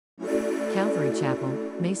Calvary Chapel,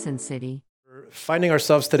 Mason City. Finding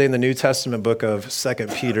ourselves today in the New Testament book of 2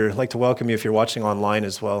 Peter. I'd like to welcome you if you're watching online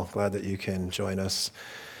as well. Glad that you can join us.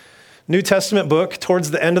 New Testament book,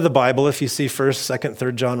 towards the end of the Bible. If you see 1st, 2nd,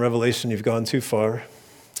 3rd John, Revelation, you've gone too far.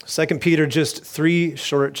 2 Peter, just 3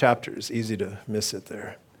 short chapters. Easy to miss it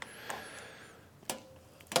there.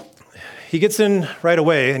 He gets in right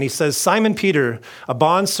away and he says, Simon Peter, a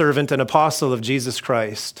bondservant and apostle of Jesus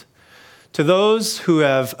Christ, to those who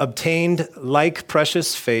have obtained like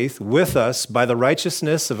precious faith with us by the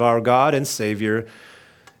righteousness of our God and Savior,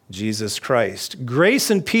 Jesus Christ. Grace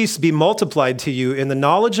and peace be multiplied to you in the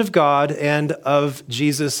knowledge of God and of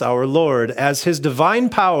Jesus our Lord, as his divine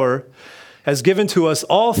power has given to us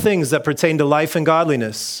all things that pertain to life and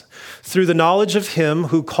godliness, through the knowledge of him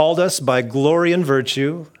who called us by glory and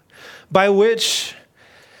virtue, by which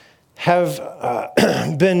have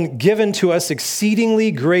been given to us exceedingly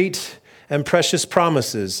great and precious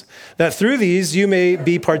promises, that through these you may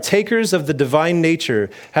be partakers of the divine nature,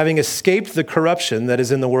 having escaped the corruption that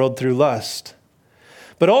is in the world through lust.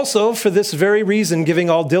 But also, for this very reason, giving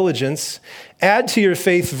all diligence, add to your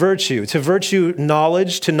faith virtue, to virtue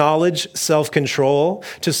knowledge, to knowledge self-control,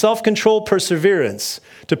 to self-control perseverance,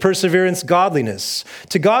 to perseverance godliness,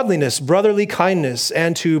 to godliness brotherly kindness,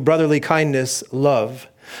 and to brotherly kindness love.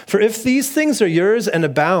 For if these things are yours and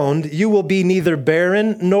abound, you will be neither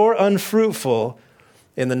barren nor unfruitful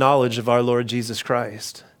in the knowledge of our Lord Jesus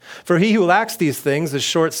Christ. For he who lacks these things is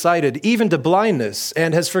short-sighted, even to blindness,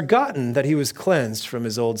 and has forgotten that he was cleansed from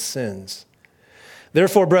his old sins.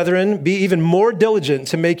 Therefore, brethren, be even more diligent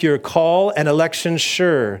to make your call and election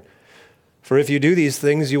sure. For if you do these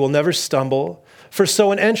things, you will never stumble. For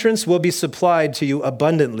so an entrance will be supplied to you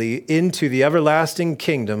abundantly into the everlasting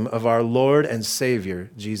kingdom of our Lord and Savior,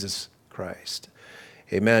 Jesus Christ.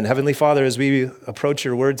 Amen. Heavenly Father, as we approach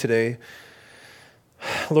your word today,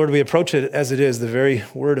 Lord, we approach it as it is, the very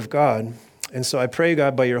word of God. And so I pray,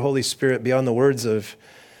 God, by your Holy Spirit, beyond the words of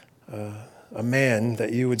a man,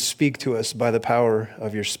 that you would speak to us by the power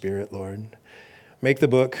of your Spirit, Lord. Make the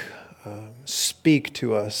book speak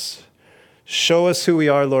to us. Show us who we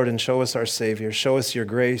are, Lord, and show us our Savior. Show us your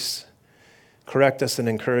grace. Correct us and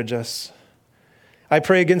encourage us. I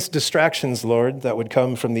pray against distractions, Lord, that would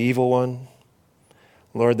come from the evil one.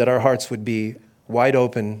 Lord, that our hearts would be wide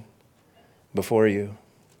open before you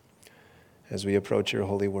as we approach your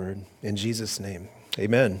holy word. In Jesus' name,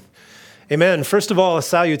 amen. Amen. First of all, a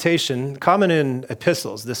salutation, common in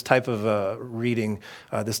epistles, this type of reading,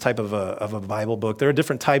 this type of a Bible book. There are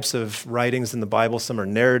different types of writings in the Bible. Some are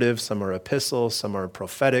narrative, some are epistles, some are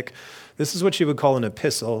prophetic. This is what you would call an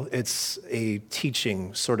epistle. It's a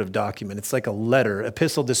teaching sort of document. It's like a letter.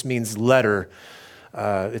 Epistle just means letter.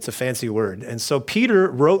 It's a fancy word. And so Peter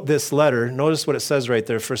wrote this letter. Notice what it says right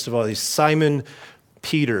there. First of all, he's Simon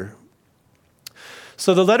Peter.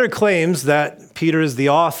 So the letter claims that Peter is the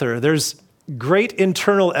author. There's great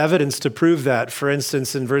internal evidence to prove that. For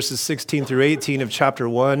instance, in verses 16 through 18 of chapter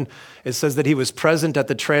 1, it says that he was present at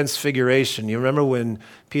the transfiguration. You remember when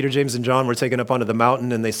Peter, James, and John were taken up onto the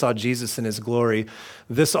mountain and they saw Jesus in his glory?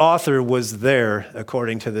 This author was there,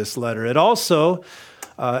 according to this letter. It also,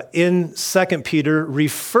 in 2 Peter,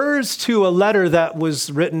 refers to a letter that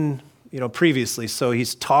was written, previously. So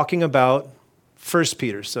he's talking about 1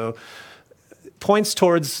 Peter. So points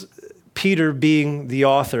towards Peter being the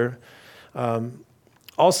author.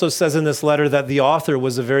 Also says in this letter that the author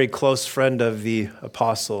was a very close friend of the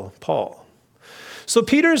Apostle Paul. So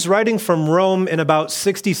Peter's writing from Rome in about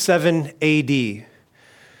 67 AD.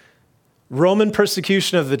 Roman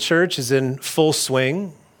persecution of the church is in full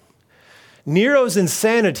swing. Nero's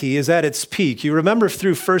insanity is at its peak. You remember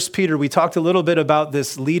through 1 Peter, we talked a little bit about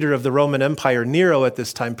this leader of the Roman Empire, Nero, at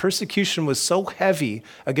this time. Persecution was so heavy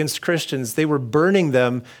against Christians, they were burning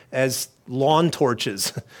them as lawn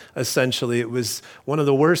torches, essentially. It was one of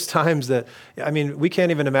the worst times we can't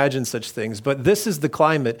even imagine such things, but this is the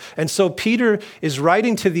climate. And so Peter is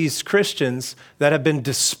writing to these Christians that have been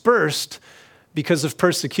dispersed because of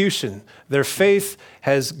persecution. Their faith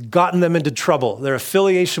has gotten them into trouble. Their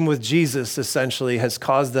affiliation with Jesus essentially has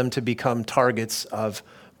caused them to become targets of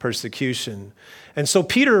persecution. And so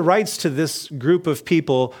Peter writes to this group of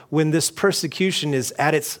people when this persecution is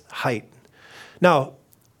at its height. Now,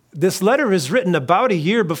 this letter is written about a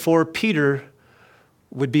year before Peter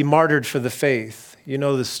would be martyred for the faith. You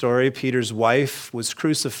know the story. Peter's wife was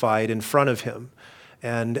crucified in front of him.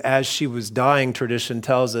 And as she was dying, tradition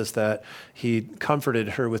tells us that he comforted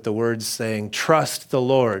her with the words saying, "Trust the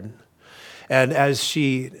Lord." And as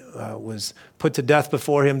she was put to death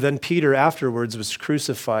before him, then Peter afterwards was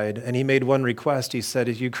crucified. And he made one request. He said,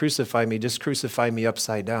 if you crucify me, just crucify me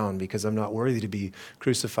upside down, because I'm not worthy to be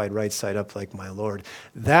crucified right side up like my Lord.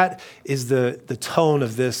 That is the tone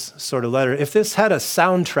of this sort of letter. If this had a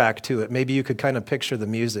soundtrack to it, maybe you could kind of picture the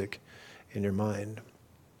music in your mind.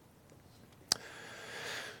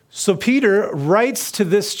 So Peter writes to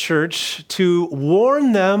this church to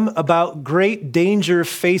warn them about great danger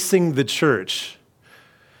facing the church.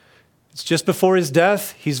 It's just before his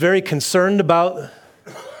death. He's very concerned about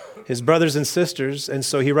his brothers and sisters, and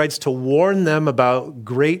so he writes to warn them about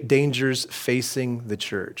great dangers facing the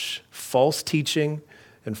church: false teaching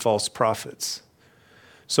and false prophets.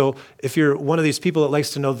 So if you're one of these people that likes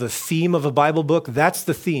to know the theme of a Bible book, that's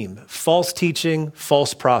the theme: false teaching,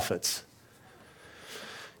 false prophets.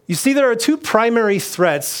 You see, there are two primary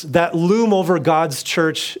threats that loom over God's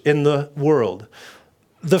church in the world.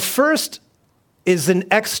 The first is an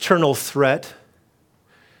external threat,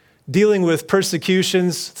 dealing with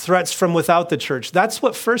persecutions, threats from without the church. That's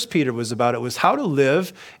what 1 Peter was about. It was how to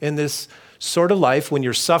live in this sort of life when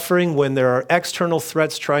you're suffering, when there are external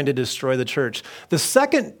threats trying to destroy the church. The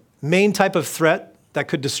second main type of threat that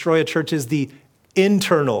could destroy a church is the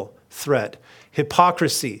internal threat: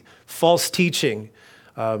 hypocrisy, false teaching,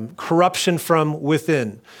 corruption from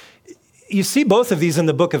within. You see both of these in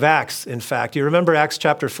the book of Acts, in fact. You remember Acts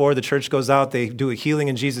chapter 4, the church goes out, they do a healing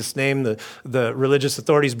in Jesus' name, the religious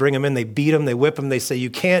authorities bring them in, they beat them, they whip them, they say,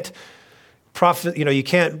 you can't talk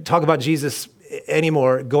about Jesus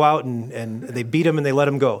anymore, go out, and they beat him and they let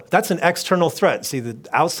him go. That's an external threat. See, the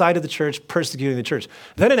outside of the church persecuting the church.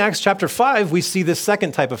 Then in Acts chapter 5, we see this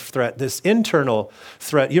second type of threat, this internal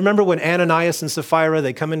threat. You remember when Ananias and Sapphira,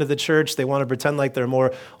 they come into the church, they want to pretend like they're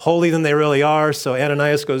more holy than they really are. So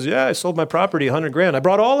Ananias goes, yeah, I sold my property, $100,000. I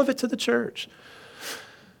brought all of it to the church.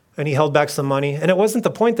 And he held back some money. And it wasn't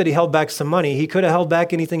the point that he held back some money. He could have held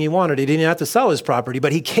back anything he wanted. He didn't have to sell his property,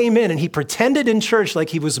 but he came in and he pretended in church like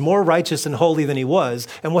he was more righteous and holy than he was.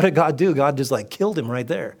 And what did God do? God just killed him right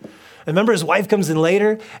there. And remember, his wife comes in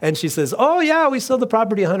later and she says, oh yeah, we sold the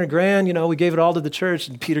property $100,000. We gave it all to the church.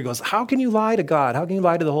 And Peter goes, how can you lie to God? How can you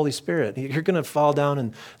lie to the Holy Spirit? You're going to fall down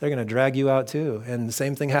and they're going to drag you out too. And the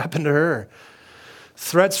same thing happened to her.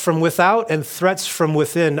 Threats from without and threats from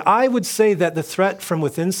within. I would say that the threat from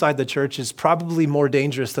inside the church is probably more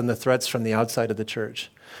dangerous than the threats from the outside of the church.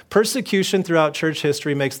 Persecution throughout church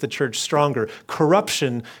history makes the church stronger.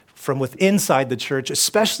 Corruption from inside the church,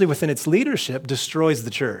 especially within its leadership, destroys the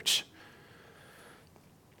church.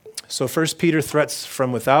 So 1 Peter, threats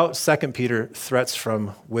from without. 2 Peter, threats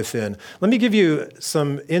from within. Let me give you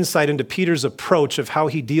some insight into Peter's approach of how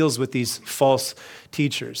he deals with these false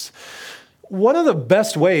teachers. One of the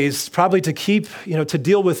best ways probably to to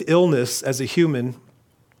deal with illness as a human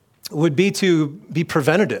would be to be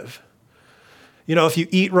preventative. If you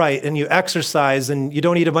eat right and you exercise and you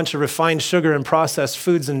don't eat a bunch of refined sugar and processed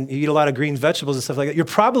foods and you eat a lot of green vegetables and stuff like that, you're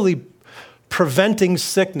probably preventing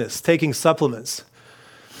sickness, taking supplements.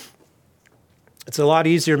 It's a lot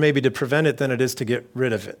easier maybe to prevent it than it is to get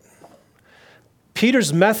rid of it.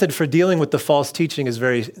 Peter's method for dealing with the false teaching is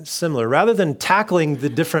very similar. Rather than tackling the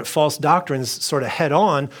different false doctrines sort of head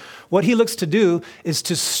on, what he looks to do is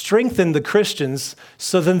to strengthen the Christians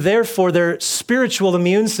so then therefore their spiritual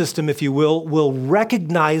immune system, if you will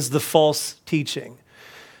recognize the false teaching.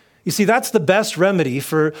 You see, that's the best remedy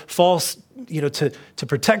for false, to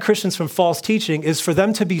protect Christians from false teaching is for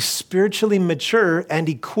them to be spiritually mature and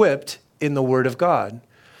equipped in the Word of God.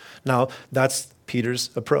 Now, that's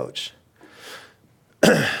Peter's approach.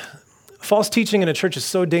 False teaching in a church is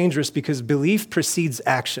so dangerous because belief precedes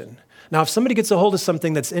action. Now, if somebody gets a hold of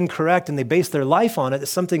something that's incorrect and they base their life on it, it's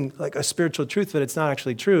something like a spiritual truth, but it's not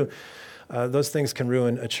actually true, those things can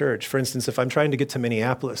ruin a church. For instance, if I'm trying to get to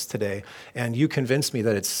Minneapolis today and you convince me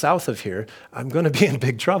that it's south of here, I'm going to be in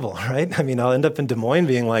big trouble, right? I mean, I'll end up in Des Moines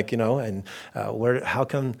being like, how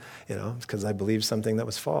come, it's because I believed something that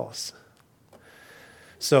was false.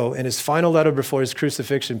 So in his final letter before his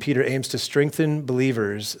crucifixion, Peter aims to strengthen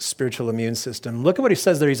believers' spiritual immune system. Look at what he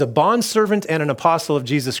says there. He's a bondservant and an apostle of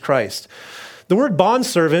Jesus Christ. The word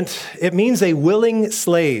bondservant, it means a willing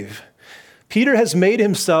slave. Peter has made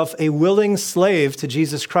himself a willing slave to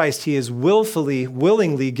Jesus Christ. He has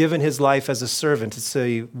willingly given his life as a servant. It's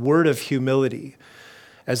a word of humility,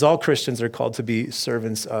 as all Christians are called to be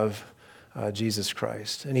servants of Jesus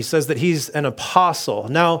Christ. And he says that he's an apostle.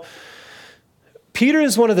 Now, Peter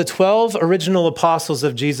is one of the 12 original apostles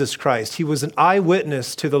of Jesus Christ. He was an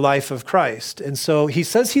eyewitness to the life of Christ. And so he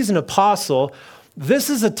says he's an apostle. This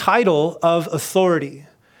is a title of authority.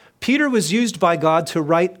 Peter was used by God to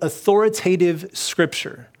write authoritative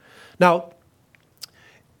scripture. Now,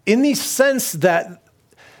 in the sense that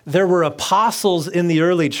there were apostles in the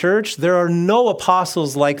early church, there are no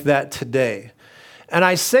apostles like that today. And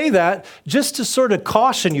I say that just to sort of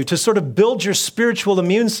caution you, to sort of build your spiritual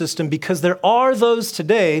immune system, because there are those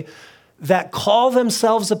today that call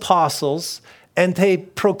themselves apostles and they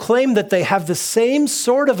proclaim that they have the same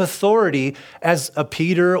sort of authority as a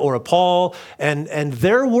Peter or a Paul, and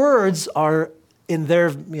their words are in their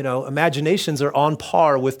imaginations are on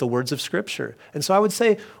par with the words of Scripture. And so I would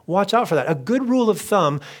say, watch out for that. A good rule of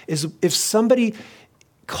thumb is if somebody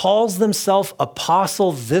calls themselves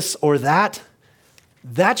apostle this or that,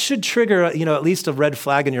 that should trigger, at least a red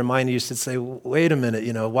flag in your mind. You should say, wait a minute,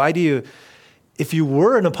 why do you, if you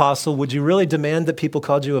were an apostle, would you really demand that people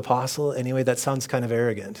called you apostle? Anyway, that sounds kind of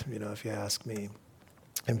arrogant, if you ask me.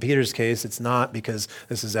 In Peter's case, it's not, because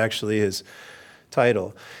this is actually his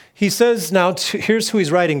title. He says now, here's who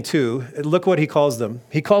he's writing to. Look what he calls them.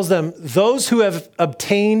 He calls them those who have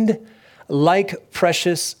obtained like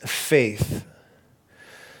precious faith.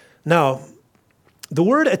 Now, the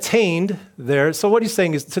word attained there, so what he's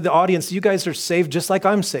saying is to the audience, you guys are saved just like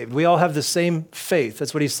I'm saved. We all have the same faith.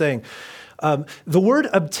 That's what he's saying. The word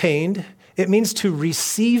obtained, it means to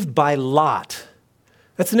receive by lot.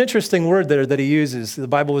 That's an interesting word there that he uses. The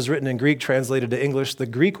Bible was written in Greek, translated to English. The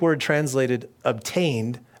Greek word translated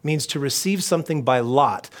obtained means to receive something by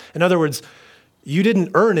lot. In other words, you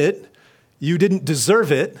didn't earn it, you didn't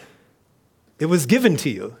deserve it, it was given to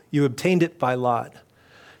you. You obtained it by lot.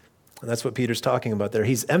 And that's what Peter's talking about there.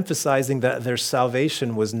 He's emphasizing that their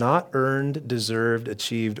salvation was not earned, deserved,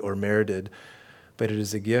 achieved, or merited, but it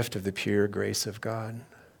is a gift of the pure grace of God.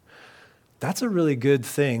 That's a really good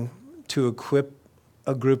thing to equip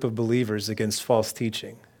a group of believers against false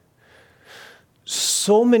teaching.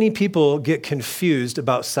 So many people get confused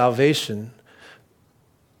about salvation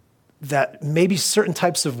that maybe certain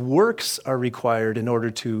types of works are required in order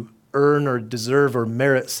to earn or deserve or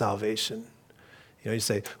merit salvation. You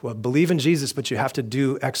say, well, believe in Jesus, but you have to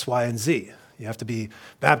do X, Y, and Z. You have to be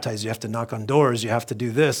baptized, you have to knock on doors, you have to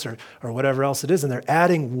do this or whatever else it is. And they're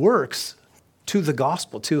adding works to the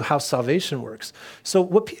gospel, to how salvation works. So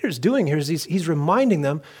what Peter's doing here is he's reminding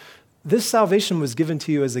them, this salvation was given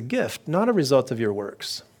to you as a gift, not a result of your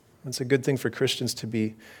works. It's a good thing for Christians to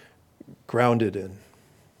be grounded in.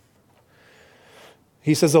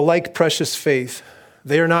 He says, a like precious faith.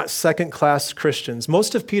 They are not second-class Christians.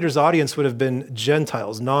 Most of Peter's audience would have been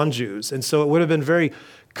Gentiles, non-Jews. And so it would have been very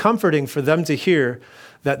comforting for them to hear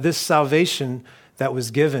that this salvation that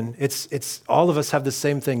was given, it's all of us have the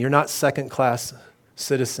same thing. You're not second-class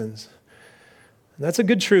citizens. And that's a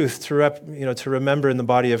good truth to remember in the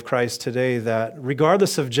body of Christ today, that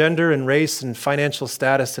regardless of gender and race and financial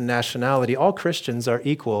status and nationality, all Christians are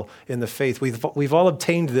equal in the faith. We've all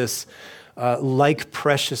obtained this like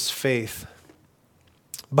precious faith.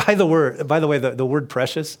 By the way, the word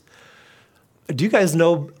precious, do you guys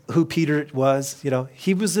know who Peter was?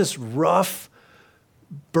 He was this rough,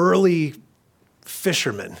 burly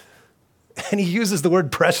fisherman. And he uses the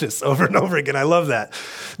word precious over and over again. I love that.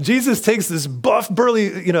 Jesus takes this buff, burly,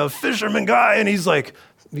 fisherman guy, and he's like,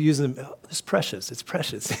 using him, it's precious, it's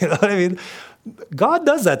precious. You know what I mean? God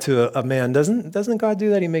does that to a man, doesn't God do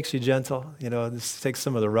that? He makes you gentle. This takes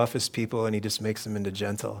some of the roughest people and he just makes them into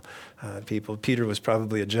gentle people. Peter was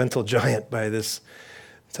probably a gentle giant by this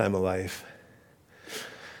time of life.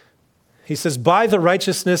 He says, by the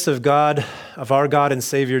righteousness of God, of our God and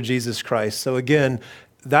Savior Jesus Christ. So again,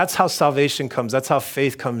 that's how salvation comes. That's how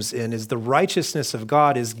faith comes in, is the righteousness of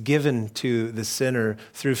God is given to the sinner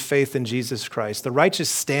through faith in Jesus Christ. The righteous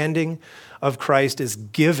standing of Christ is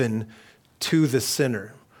given to the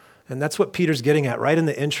sinner. And that's what Peter's getting at right in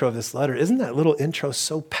the intro of this letter. Isn't that little intro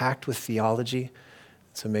so packed with theology?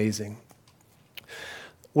 It's amazing.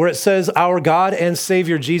 Where it says, our God and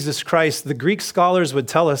Savior Jesus Christ, the Greek scholars would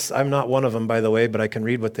tell us, I'm not one of them, by the way, but I can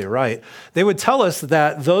read what they write. They would tell us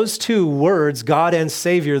that those two words, God and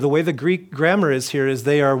Savior, the way the Greek grammar is here is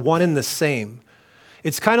they are one and the same.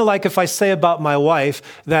 It's kind of like if I say about my wife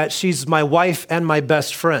that she's my wife and my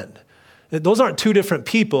best friend. Those aren't two different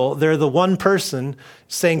people. They're the one person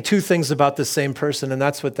saying two things about the same person, and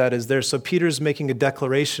that's what that is there. So Peter's making a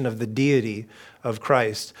declaration of the deity of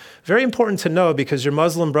Christ. Very important to know, because your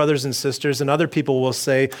Muslim brothers and sisters and other people will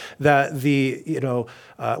say that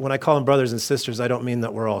when I call them brothers and sisters, I don't mean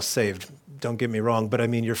that we're all saved. Don't get me wrong, but I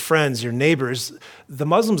mean your friends, your neighbors. The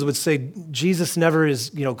Muslims would say Jesus never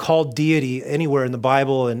is called deity anywhere in the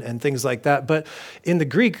Bible and things like that. But in the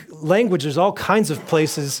Greek language, there's all kinds of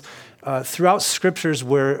places throughout scriptures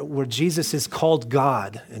where Jesus is called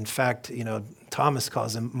God. In fact, Thomas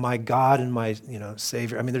calls him my God and my,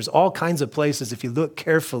 Savior. I mean, there's all kinds of places, if you look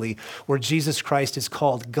carefully, where Jesus Christ is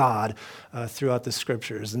called God throughout the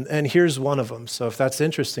scriptures. And here's one of them. So if that's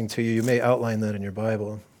interesting to you, you may outline that in your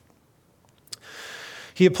Bible.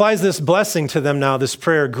 He applies this blessing to them now, this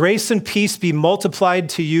prayer. Grace and peace be multiplied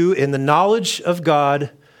to you in the knowledge of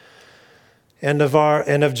God and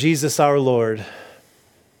of Jesus our Lord.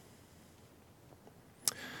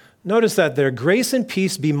 Notice that there, grace and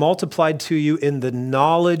peace be multiplied to you in the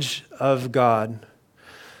knowledge of God.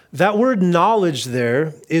 That word knowledge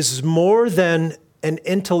there is more than an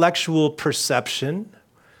intellectual perception.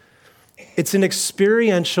 It's an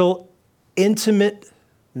experiential, intimate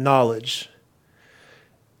knowledge.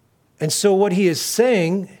 And so what he is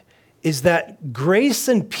saying is that grace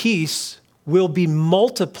and peace will be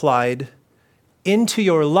multiplied into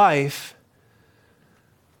your life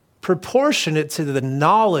proportionate to the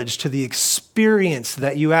knowledge, to the experience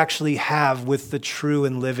that you actually have with the true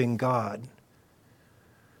and living God.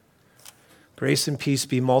 Grace and peace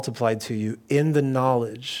be multiplied to you in the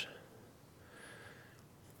knowledge.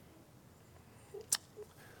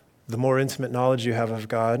 The more intimate knowledge you have of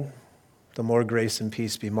God, the more grace and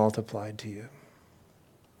peace be multiplied to you.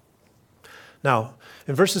 Now,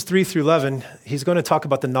 in verses 3 through 11, he's going to talk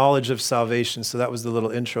about the knowledge of salvation. So that was the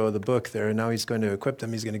little intro of the book there. And now he's going to equip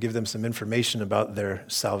them. He's going to give them some information about their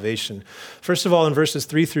salvation. First of all, in verses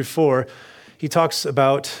 3 through 4, he talks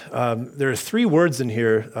about, there are 3 words in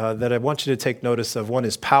here that I want you to take notice of. One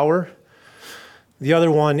is power. The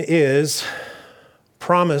other one is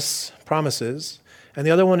promises. And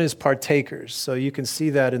the other one is partakers. So you can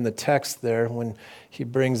see that in the text there when he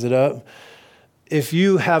brings it up. If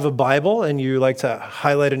you have a Bible and you like to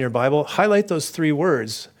highlight in your Bible, highlight those 3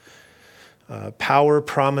 words, power,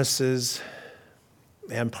 promises,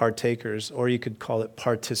 and partakers, or you could call it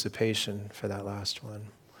participation for that last one.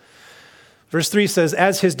 Verse 3 says,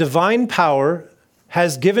 as his divine power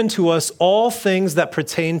has given to us all things that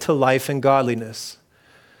pertain to life and godliness.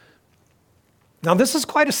 Now, this is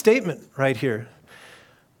quite a statement right here.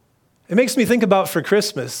 It makes me think about for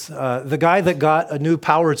Christmas, the guy that got a new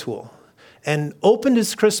power tool and opened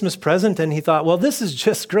his Christmas present, and he thought, well, this is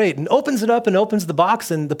just great, and opens it up and opens the box,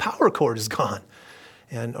 and the power cord is gone,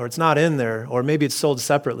 or it's not in there, or maybe it's sold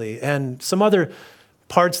separately, and some other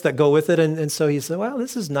parts that go with it, and so he said, well,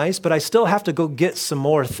 this is nice, but I still have to go get some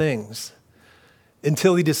more things,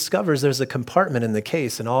 until he discovers there's a compartment in the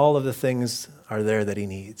case, and all of the things are there that he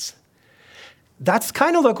needs. That's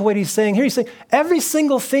kind of like what he's saying here. He's saying every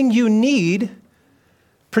single thing you need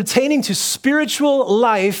pertaining to spiritual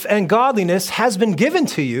life and godliness has been given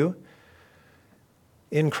to you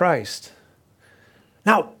in Christ.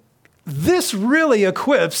 Now, this really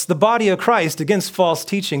equips the body of Christ against false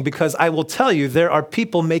teaching, because I will tell you, there are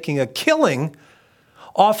people making a killing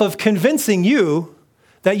off of convincing you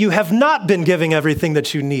that you have not been given everything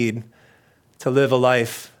that you need to live a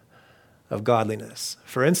life of godliness.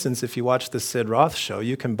 For instance, if you watch the Sid Roth show,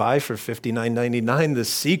 you can buy for $59.99 the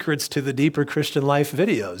secrets to the deeper Christian life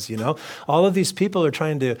videos. All of these people are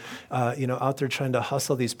trying to, out there trying to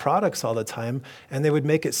hustle these products all the time, and they would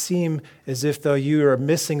make it seem as if though you are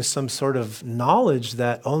missing some sort of knowledge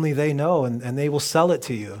that only they know, and they will sell it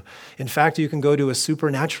to you. In fact, you can go to a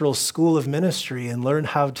supernatural school of ministry and learn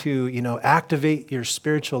how to, activate your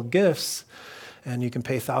spiritual gifts. And you can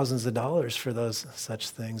pay thousands of dollars for those such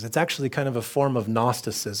things. It's actually kind of a form of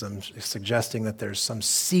Gnosticism, suggesting that there's some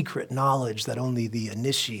secret knowledge that only the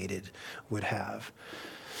initiated would have.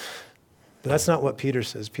 But that's not what Peter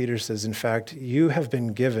says. Peter says, in fact, you have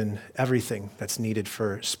been given everything that's needed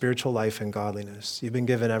for spiritual life and godliness. You've been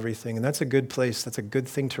given everything, and that's a good place. That's a good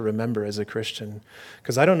thing to remember as a Christian.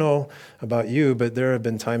 Because I don't know about you, but there have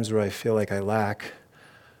been times where I feel like I lack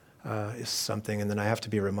is something, and then I have to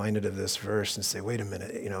be reminded of this verse and say, wait a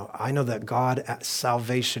minute, I know that God at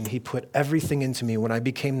salvation, he put everything into me. When I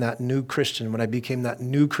became that new Christian, when I became that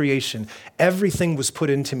new creation, everything was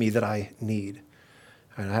put into me that I need.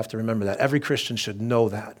 And I have to remember that. Every Christian should know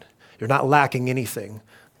that. You're not lacking anything.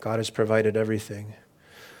 God has provided everything.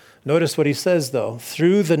 Notice what he says, though,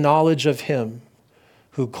 through the knowledge of him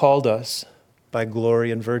who called us by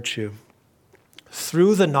glory and virtue.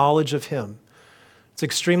 Through the knowledge of him. It's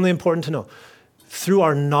extremely important to know. Through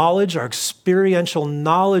our knowledge, our experiential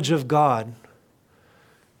knowledge of God,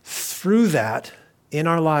 through that in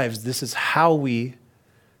our lives, this is how we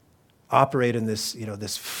operate in this,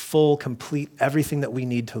 this full, complete, everything that we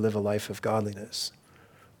need to live a life of godliness.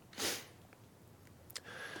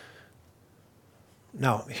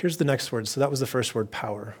 Now, here's the next word. So that was the first word,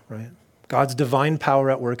 power, right? God's divine power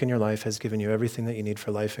at work in your life has given you everything that you need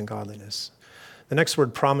for life and godliness. The next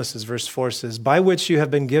word, promises, verse 4 says, by which you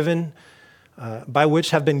have been given by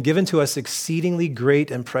which have been given to us exceedingly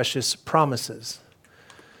great and precious promises.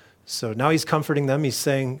 So now he's comforting them. He's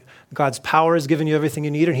saying God's power has given you everything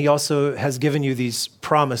you need, and he also has given you these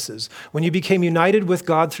promises. When you became united with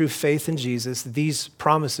God through faith in Jesus, these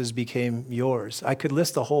promises became yours. I could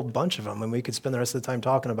list a whole bunch of them, and we could spend the rest of the time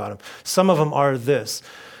talking about them. Some of them are this: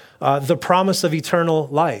 the promise of eternal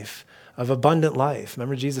life, of abundant life.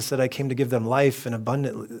 Remember, Jesus said, I came to give them life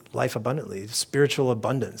and life abundantly, spiritual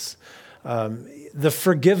abundance. The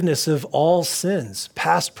forgiveness of all sins,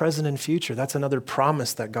 past, present, and future. That's another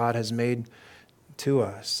promise that God has made to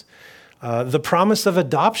us. The promise of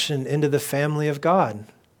adoption into the family of God.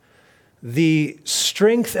 The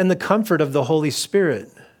strength and the comfort of the Holy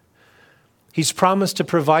Spirit. He's promised to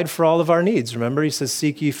provide for all of our needs. Remember, he says,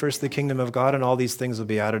 seek ye first the kingdom of God, and all these things will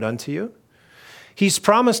be added unto you. He's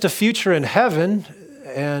promised a future in heaven,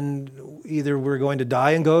 and either we're going to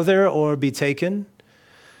die and go there or be taken.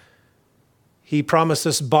 He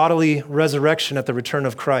promises bodily resurrection at the return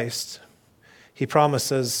of Christ. He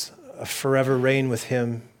promises a forever reign with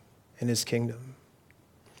him in his kingdom.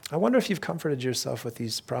 I wonder if you've comforted yourself with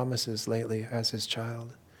these promises lately as his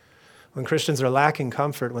child. When Christians are lacking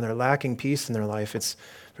comfort, when they're lacking peace in their life, it's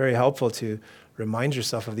very helpful to remind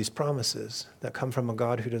yourself of these promises that come from a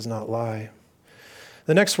God who does not lie.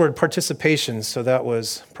 The next word, participation. So that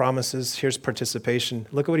was promises. Here's participation.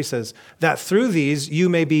 Look at what he says. That through these you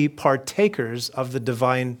may be partakers of the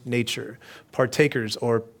divine nature. Partakers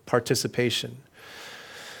or participation.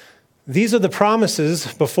 These are the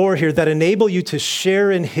promises before here that enable you to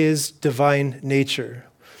share in his divine nature.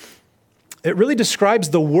 It really describes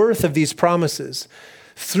the worth of these promises.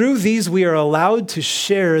 Through these we are allowed to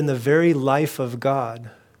share in the very life of God.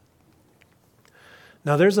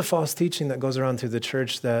 Now, there's a false teaching that goes around through the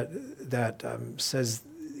church that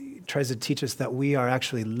tries to teach us that we are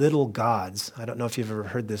actually little gods. I don't know if you've ever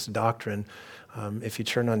heard this doctrine. If you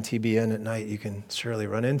turn on TBN at night, you can surely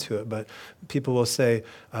run into it. But people will say,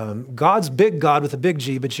 God's big God with a big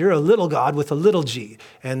G, but you're a little God with a little g.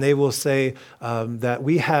 And they will say that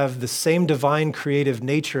we have the same divine creative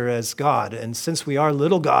nature as God. And since we are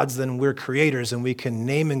little gods, then we're creators, and we can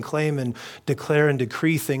name and claim and declare and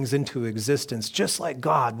decree things into existence, just like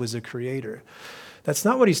God was a creator. That's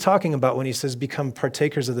not what he's talking about when he says become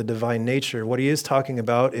partakers of the divine nature. What he is talking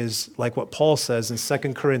about is like what Paul says in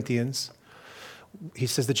 2 Corinthians. He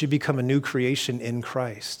says that you become a new creation in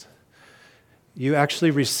Christ. You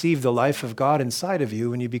actually receive the life of God inside of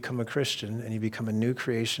you when you become a Christian, and you become a new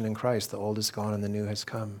creation in Christ. The old is gone and the new has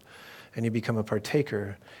come. And you become a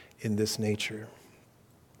partaker in this nature.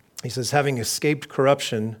 He says, having escaped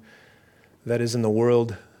corruption that is in the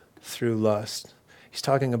world through lust. He's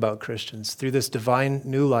talking about Christians. Through this divine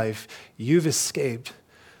new life, you've escaped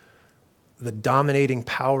the dominating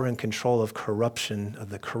power and control of corruption, of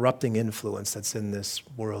the corrupting influence that's in this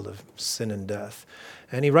world of sin and death.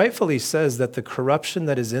 And he rightfully says that the corruption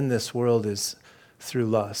that is in this world is through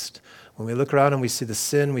lust. When we look around and we see the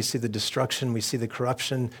sin, we see the destruction, we see the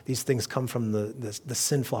corruption, these things come from the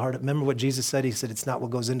sinful heart. Remember what Jesus said? He said, it's not what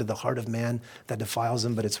goes into the heart of man that defiles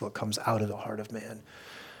him, but it's what comes out of the heart of man.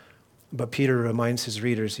 But Peter reminds his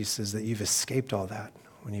readers, he says that you've escaped all that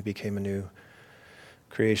when you became a new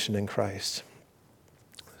creation in Christ.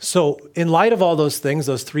 So in light of all those things,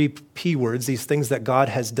 those three P words, these things that God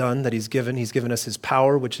has done, that he's given us his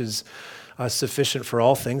power, which is sufficient for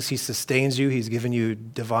all things. He sustains you. He's given you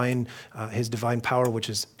his divine power, which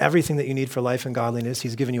is everything that you need for life and godliness.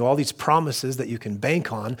 He's given you all these promises that you can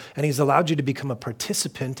bank on, and he's allowed you to become a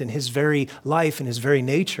participant in his very life and his very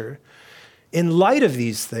nature. In light of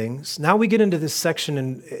these things, now we get into this section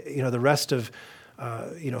and the rest of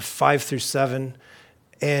 5 through 7.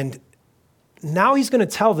 And now he's going to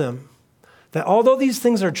tell them that although these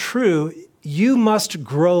things are true, you must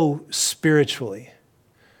grow spiritually.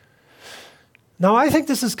 Now, I think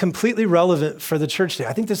this is completely relevant for the church today.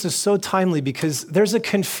 I think this is so timely because there's a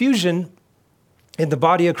confusion in the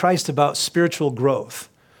body of Christ about spiritual growth,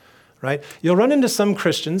 right? You'll run into some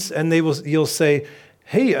Christians and you'll say,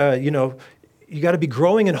 hey, you got to be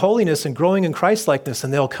growing in holiness and growing in Christ-likeness.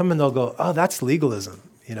 And they'll come and they'll go, oh, that's legalism.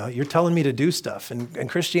 You're telling me to do stuff. And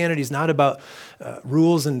Christianity is not about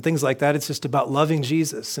rules and things like that. It's just about loving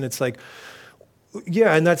Jesus. And it's like,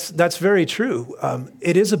 yeah, and that's very true.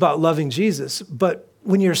 It is about loving Jesus. But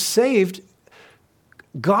when you're saved,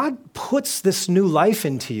 God puts this new life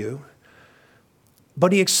into you,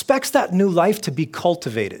 but he expects that new life to be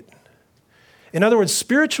cultivated. In other words,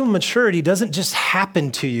 spiritual maturity doesn't just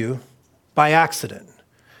happen to you by accident.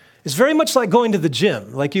 It's very much like going to the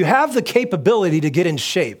gym. Like you have the capability to get in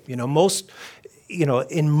shape. In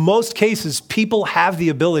most cases, people have the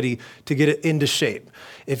ability to get into shape.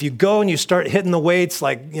 If you go and you start hitting the weights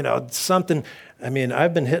like, something, I mean,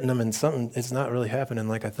 I've been hitting them and something, it's not really happening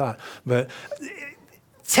like I thought. But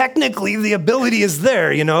technically the ability is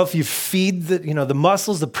there, if you feed the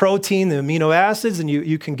muscles, the protein, the amino acids, and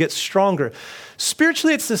you can get stronger.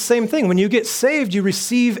 Spiritually, it's the same thing. When you get saved, you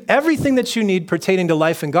receive everything that you need pertaining to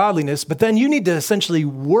life and godliness, but then you need to essentially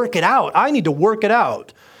work it out. I need to work it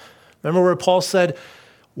out. Remember where Paul said,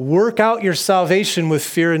 work out your salvation with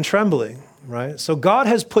fear and trembling, right? So God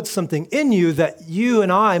has put something in you that you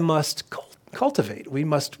and I must cultivate. We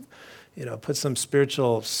must, put some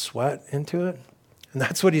spiritual sweat into it. And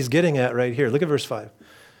that's what he's getting at right here. Look at verse 5.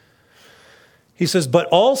 He says, but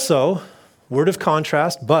also, word of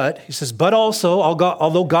contrast, he says, but also,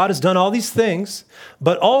 although God has done all these things,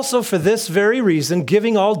 but also for this very reason,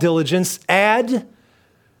 giving all diligence, add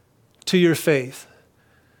to your faith.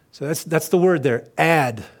 So that's the word there,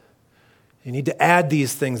 add. You need to add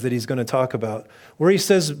these things that he's going to talk about. Where he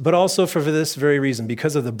says, but also for this very reason,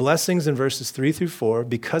 because of the blessings in verses 3 through 4,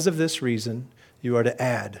 because of this reason, you are to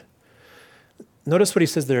add. Notice what he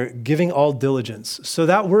says there, giving all diligence. So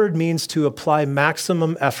that word means to apply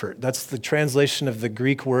maximum effort. That's the translation of the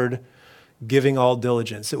Greek word, giving all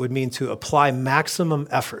diligence. It would mean to apply maximum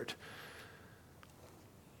effort.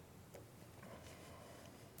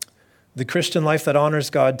 The Christian life that honors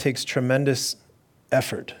God takes tremendous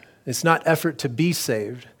effort. It's not effort to be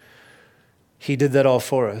saved. He did that all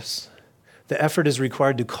for us. The effort is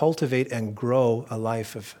required to cultivate and grow a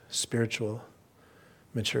life of spiritual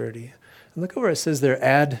maturity. And look at where it says there,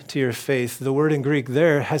 add to your faith. The word in Greek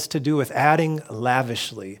there has to do with adding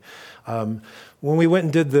lavishly. When we went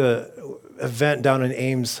and did the event down in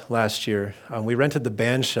Ames last year, we rented the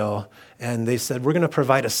band shell, and they said, we're going to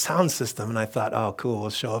provide a sound system. And I thought, oh, cool,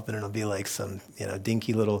 we'll show up and it'll be like some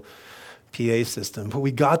dinky little PA system. But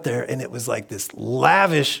we got there, and it was like this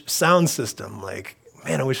lavish sound system. Like,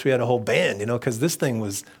 man, I wish we had a whole band, because this thing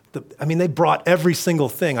was, they brought every single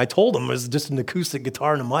thing. I told them it was just an acoustic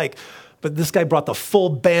guitar and a mic. But this guy brought the full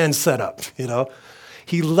band setup,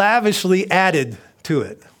 He lavishly added to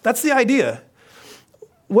it. That's the idea.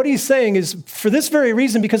 What he's saying is, for this very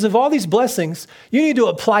reason, because of all these blessings, you need to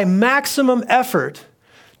apply maximum effort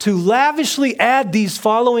to lavishly add these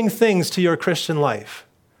following things to your Christian life.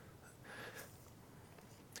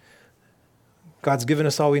 God's given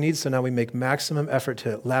us all we need, so now we make maximum effort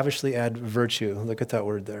to lavishly add virtue. Look at that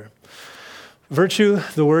word there. Virtue,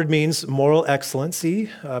 the word means moral excellency,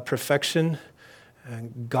 perfection,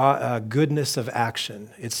 and goodness of action.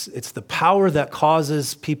 It's the power that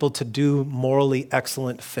causes people to do morally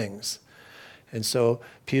excellent things. And so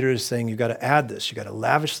Peter is saying you've got to add this. You've got to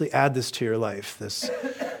lavishly add this to your life. This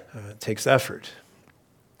takes effort.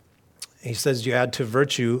 He says you add to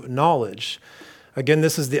virtue knowledge. Again,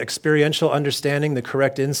 this is the experiential understanding, the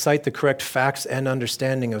correct insight, the correct facts and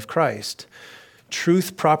understanding of Christ.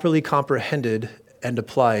 Truth properly comprehended and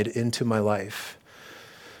applied into my life.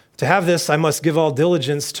 To have this, I must give all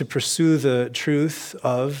diligence to pursue the truth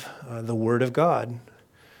of the Word of God,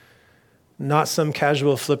 not some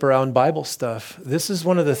casual flip around Bible stuff. This is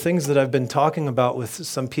one of the things that I've been talking about with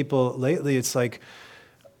some people lately. It's like,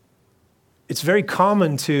 it's very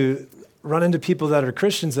common to run into people that are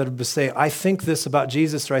Christians that would say, I think this about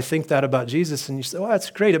Jesus, or I think that about Jesus. And you say, well,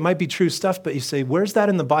 that's great. It might be true stuff, but you say, where's that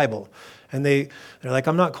in the Bible? And they're like,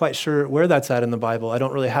 I'm not quite sure where that's at in the Bible. I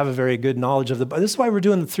don't really have a very good knowledge of the Bible. This is why we're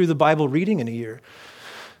doing through the Bible reading in a year.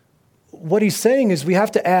 What he's saying is we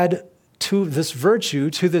have to add to this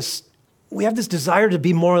virtue, to this, we have this desire to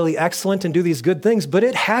be morally excellent and do these good things, but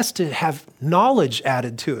it has to have knowledge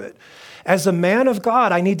added to it. As a man of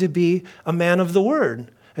God, I need to be a man of the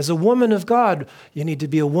Word. As a woman of God, you need to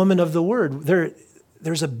be a woman of the Word.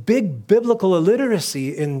 There's a big biblical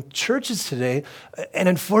illiteracy in churches today, and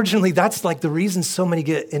unfortunately, that's like the reason so many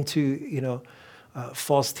get into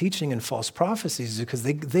false teaching and false prophecies, because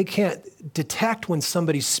they can't detect when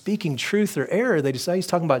somebody's speaking truth or error. They just say, he's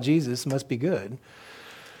talking about Jesus, it must be good.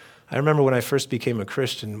 I remember when I first became a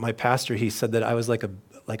Christian, my pastor, he said that I was like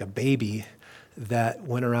a baby that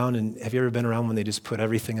went around, and have you ever been around when they just put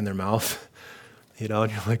everything in their mouth? And you're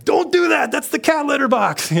like, don't do that. That's the cat litter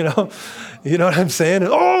box. You know what I'm saying?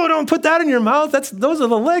 Oh, don't put that in your mouth. Those are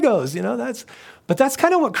the Legos. But that's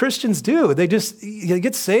kind of what Christians do. They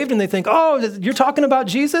get saved and they think, oh, you're talking about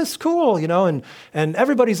Jesus? Cool, and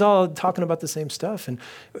everybody's all talking about the same stuff. And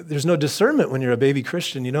there's no discernment when you're a baby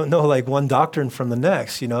Christian. You don't know like one doctrine from the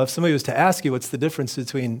next. If somebody was to ask you what's the difference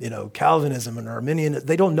between, Calvinism and Arminian,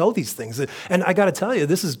 they don't know these things. And I got to tell you,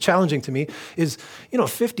 this is challenging to me, is,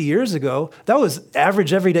 50 years ago, that was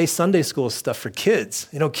average everyday Sunday school stuff for kids.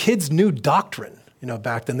 Kids knew doctrine.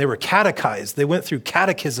 back then. They were catechized. They went through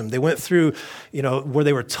catechism. They went through, where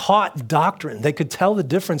they were taught doctrine. They could tell the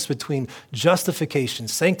difference between justification,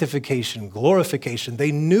 sanctification, glorification.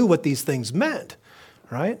 They knew what these things meant,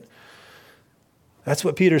 right? That's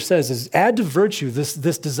what Peter says, is add to virtue this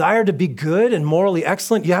desire to be good and morally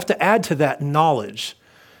excellent. You have to add to that knowledge.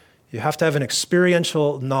 You have to have an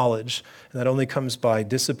experiential knowledge, and that only comes by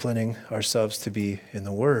disciplining ourselves to be in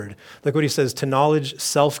the Word. Look what he says, to knowledge,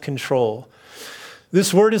 self-control.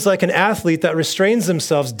 This word is like an athlete that restrains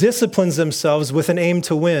themselves, disciplines themselves with an aim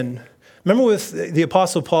to win. Remember with the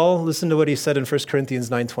Apostle Paul, listen to what he said in 1 Corinthians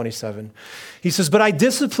 9:27. He says, but I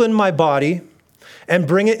discipline my body and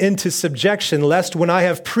bring it into subjection, lest when I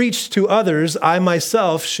have preached to others, I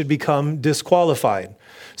myself should become disqualified.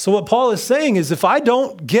 So what Paul is saying is, if I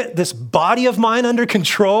don't get this body of mine under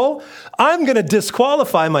control, I'm going to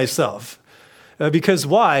disqualify myself. Because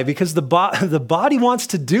why? Because the body wants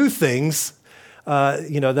to do things,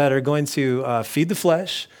 that are going to feed the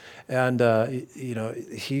flesh. And,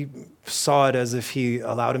 he saw it as if he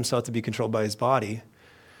allowed himself to be controlled by his body,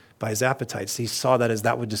 by his appetites. He saw that as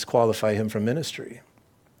that would disqualify him from ministry.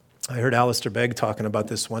 I heard Alistair Begg talking about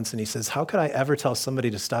this once, and he says, how could I ever tell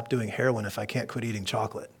somebody to stop doing heroin if I can't quit eating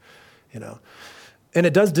chocolate? And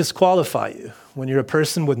it does disqualify you when you're a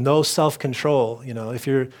person with no self-control. If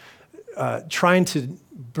you're trying to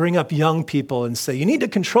bring up young people and say, you need to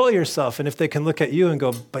control yourself, and if they can look at you and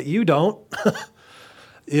go, but you don't,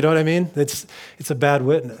 you know what I mean? It's a bad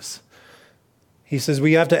witness. He says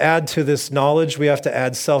we have to add to this knowledge, we have to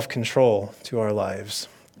add self-control to our lives.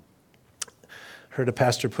 Heard a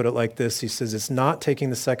pastor put it like this. He says, it's not taking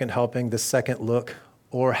the second helping, the second look,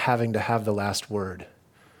 or having to have the last word.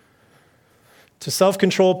 To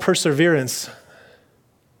self-control, perseverance.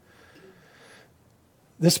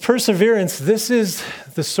 This perseverance, this is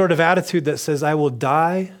the sort of attitude that says, I will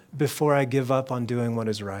die before I give up on doing what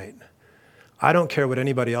is right. I don't care what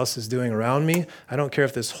anybody else is doing around me. I don't care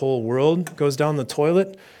if this whole world goes down the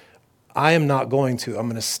toilet. I am not going to. I'm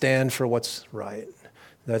going to stand for what's right.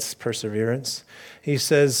 That's perseverance. He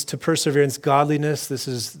says to perseverance, godliness. This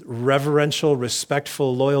is reverential,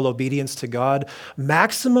 respectful, loyal obedience to God.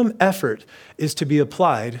 Maximum effort is to be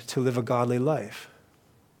applied to live a godly life.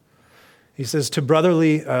 He says to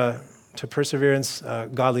perseverance,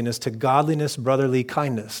 godliness, to godliness, brotherly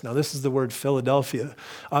kindness. Now this is the word Philadelphia.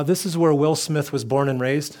 This is where Will Smith was born and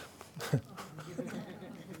raised.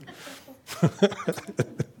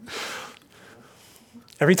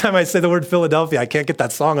 Every time I say the word Philadelphia, I can't get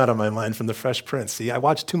that song out of my mind from The Fresh Prince. See, I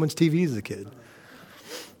watched too much TV as a kid.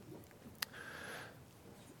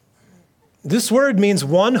 This word means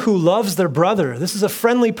one who loves their brother. This is a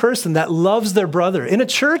friendly person that loves their brother. In a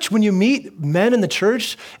church, when you meet men in the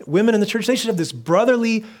church, women in the church, they should have this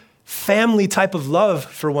brotherly family type of love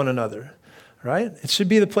for one another, right? It should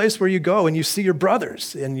be the place where you go and you see your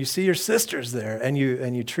brothers and you see your sisters there and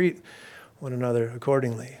you treat one another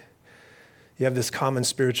accordingly. You have this common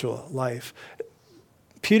spiritual life.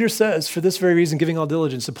 Peter says, for this very reason, giving all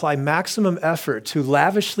diligence, apply maximum effort to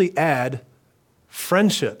lavishly add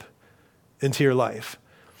friendship into your life.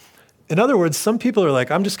 In other words, some people are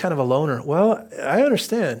like, I'm just kind of a loner. Well, I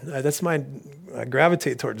understand. I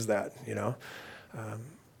gravitate towards that,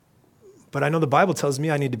 But I know the Bible tells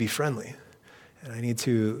me I need to be friendly. And I need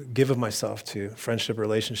to give of myself to friendship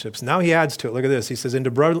relationships. Now he adds to it. Look at this. He says, into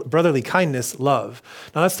brotherly kindness, love.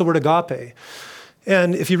 Now that's the word agape.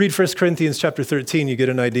 And if you read 1 Corinthians chapter 13, you get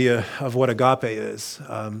an idea of what agape is.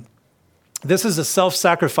 This is a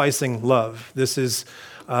self-sacrificing love. This is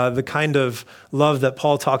the kind of love that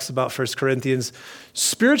Paul talks about 1 Corinthians.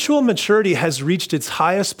 Spiritual maturity has reached its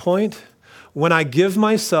highest point when I give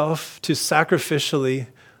myself to sacrificially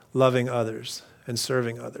loving others and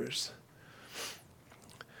serving others.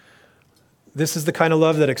 This is the kind of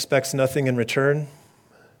love that expects nothing in return.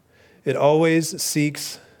 It always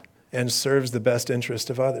seeks and serves the best interest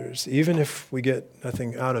of others, even if we get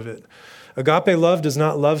nothing out of it. Agape love does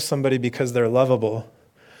not love somebody because they're lovable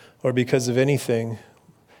or because of anything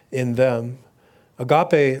in them.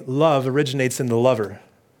 Agape love originates in the lover.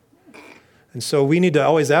 And so we need to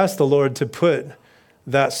always ask the Lord to put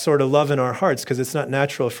that sort of love in our hearts because it's not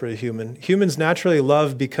natural for a human. Humans naturally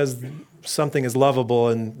love because something is lovable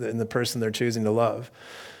in the person they're choosing to love.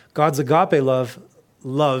 God's agape love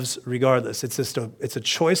loves regardless. It's a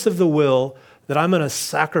choice of the will that I'm going to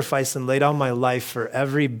sacrifice and lay down my life for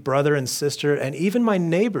every brother and sister and even my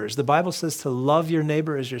neighbors. The Bible says to love your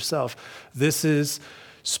neighbor as yourself. This is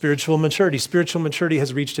spiritual maturity. Spiritual maturity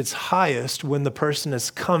has reached its highest when the person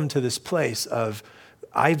has come to this place of,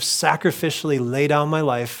 I've sacrificially laid down my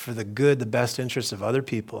life for the good, the best interests of other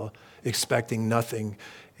people, expecting nothing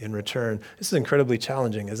in return. This is incredibly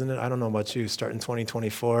challenging, isn't it? I don't know about you, starting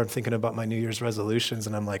 2024, I'm thinking about my New Year's resolutions,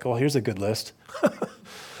 and I'm like, oh, here's a good list.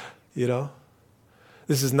 You know?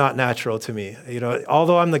 This is not natural to me. You know,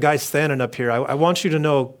 although I'm the guy standing up here, I want you to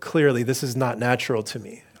know clearly this is not natural to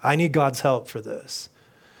me. I need God's help for this.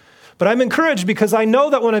 But I'm encouraged because I know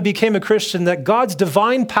that when I became a Christian, that God's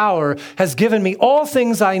divine power has given me all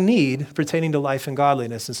things I need pertaining to life and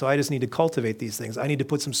godliness. And so I just need to cultivate these things. I need to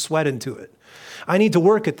put some sweat into it. I need to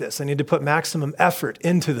work at this. I need to put maximum effort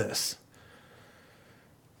into this.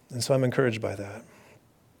 And so I'm encouraged by that.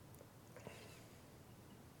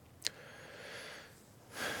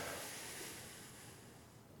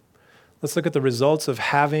 Let's look at the results of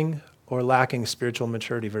having or lacking spiritual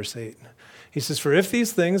maturity, verse 8. He says, for if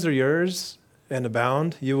these things are yours and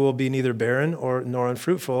abound, you will be neither barren nor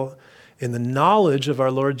unfruitful in the knowledge of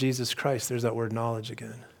our Lord Jesus Christ. There's that word knowledge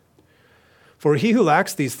again. For he who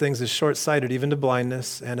lacks these things is short-sighted, even to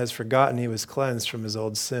blindness, and has forgotten he was cleansed from his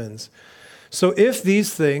old sins. So if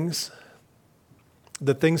these things,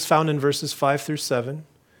 the things found in verses 5 through 7,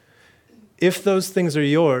 if those things are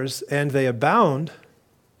yours and they abound,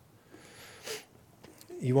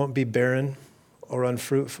 you won't be barren or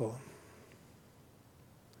unfruitful.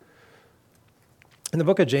 In the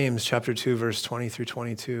book of James, chapter 2, verse 20 through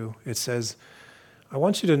 22, it says, I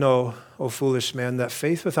want you to know, O foolish man, that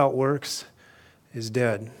faith without works is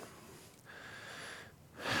dead.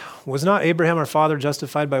 Was not Abraham our father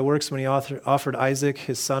justified by works when he offered Isaac,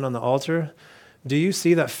 his son, on the altar? Do you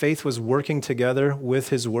see that faith was working together with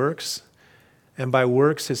his works? And by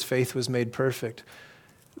works, his faith was made perfect.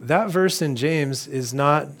 That verse in James is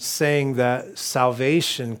not saying that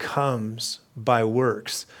salvation comes by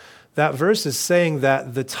works. That verse is saying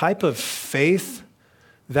that the type of faith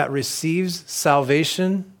that receives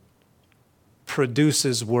salvation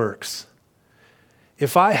produces works.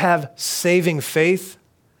 If I have saving faith,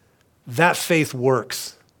 that faith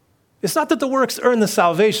works. It's not that the works earn the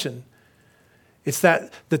salvation. It's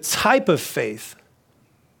that the type of faith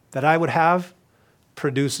that I would have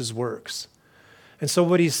produces works. And so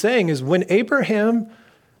what he's saying is when Abraham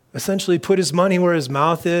essentially put his money where his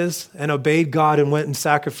mouth is and obeyed God and went and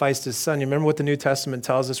sacrificed his son. You remember what the New Testament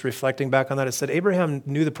tells us, reflecting back on that? It said Abraham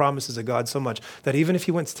knew the promises of God so much that even if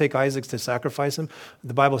he went to take Isaac to sacrifice him,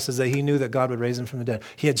 the Bible says that he knew that God would raise him from the dead.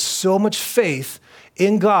 He had so much faith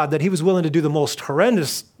in God that he was willing to do the most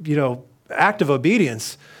horrendous, act of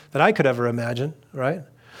obedience that I could ever imagine, right?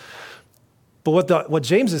 But what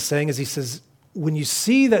James is saying is he says, when you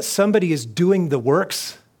see that somebody is doing the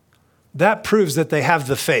works, that proves that they have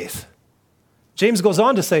the faith. James goes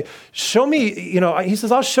on to say, show me, he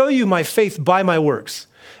says, I'll show you my faith by my works.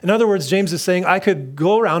 In other words, James is saying, I could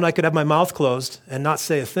go around, I could have my mouth closed and not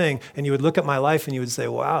say a thing, and you would look at my life and you would say,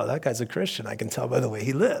 wow, that guy's a Christian. I can tell by the way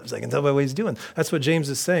he lives. I can tell by what he's doing. That's what James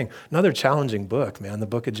is saying. Another challenging book, man, the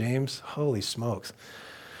book of James. Holy smokes.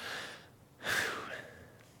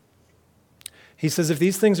 He says, if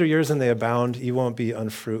these things are yours and they abound, you won't be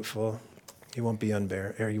unfruitful. You won't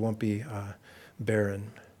be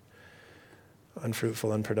barren,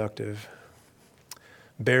 unfruitful, unproductive.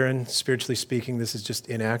 Barren, spiritually speaking, this is just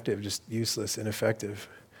inactive, just useless, ineffective.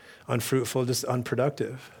 Unfruitful, just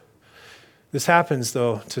unproductive. This happens,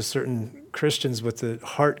 though, to certain Christians with the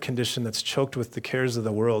heart condition that's choked with the cares of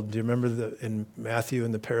the world. Do you remember in Matthew,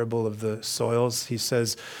 in the parable of the soils, he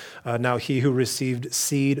says, now he who received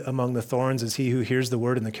seed among the thorns is he who hears the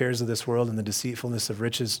word, and the cares of this world and the deceitfulness of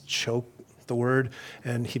riches choke the word,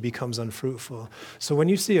 and he becomes unfruitful. So when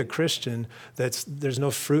you see a Christian there's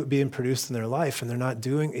no fruit being produced in their life and they're not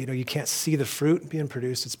doing, you can't see the fruit being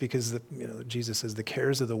produced, it's because Jesus says the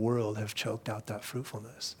cares of the world have choked out that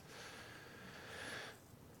fruitfulness.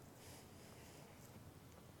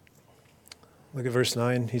 Look at verse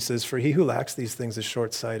 9. He says, for he who lacks these things is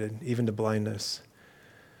short-sighted, even to blindness.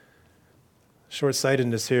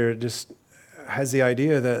 Short-sightedness here just has the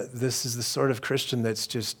idea that this is the sort of Christian that's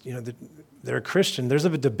just, they're a Christian. There's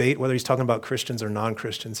a debate whether he's talking about Christians or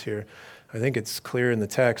non-Christians here. I think it's clear in the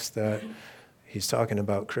text that he's talking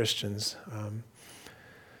about Christians.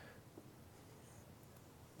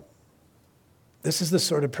 This is the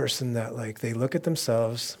sort of person that they look at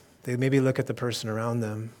themselves, they maybe look at the person around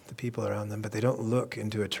them, the people around them, but they don't look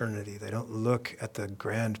into eternity. They don't look at the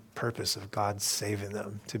grand purpose of God saving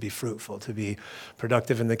them to be fruitful, to be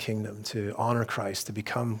productive in the kingdom, to honor Christ, to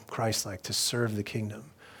become Christ-like, to serve the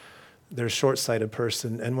kingdom. They're a short-sighted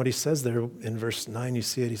person. And what he says there in verse 9, you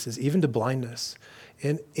see it, he says, even to blindness.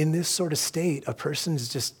 In this sort of state, a person is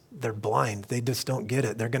just, they're blind. They just don't get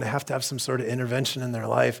it. They're going to have some sort of intervention in their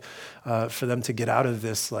life for them to get out of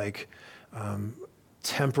this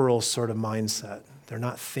temporal sort of mindset. They're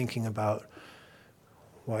not thinking about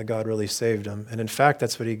why God really saved him. And in fact,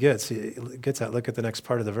 that's what he gets. He gets at, look at the next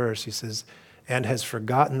part of the verse. He says, and has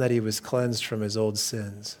forgotten that he was cleansed from his old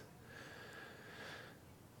sins.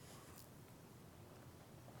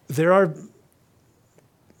 There are,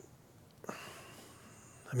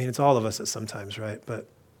 it's all of us at sometimes, right? But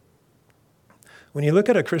when you look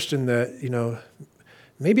at a Christian that,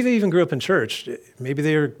 maybe they even grew up in church. Maybe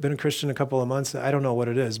they've been a Christian a couple of months. I don't know what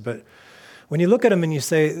it is. But when you look at them and you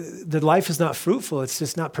say, the life is not fruitful, it's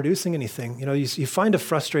just not producing anything. You find a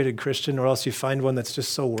frustrated Christian, or else you find one that's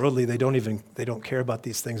just so worldly, they don't care about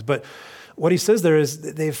these things. But what he says there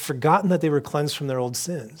is they've forgotten that they were cleansed from their old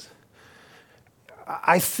sins.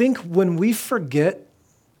 I think when we forget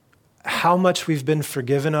how much we've been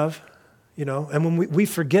forgiven of, and when we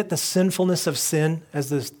forget the sinfulness of sin, as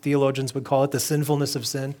the theologians would call it, the sinfulness of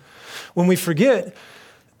sin, when we forget,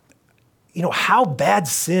 how bad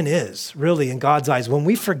sin is really in God's eyes, when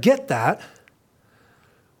we forget that,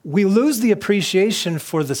 we lose the appreciation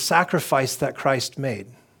for the sacrifice that Christ made.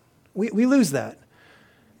 We lose that.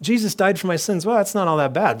 Jesus died for my sins. Well, that's not all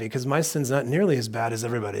that bad, because my sin's not nearly as bad as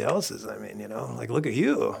everybody else's. Look at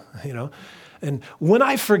you, And when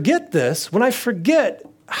I forget this, when I forget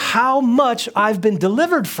how much I've been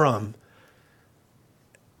delivered from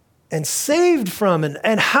and saved from,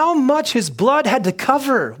 and how much his blood had to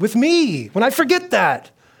cover with me, when I forget that,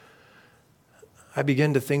 I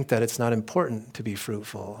begin to think that it's not important to be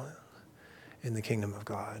fruitful in the kingdom of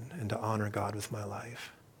God and to honor God with my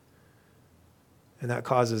life. And that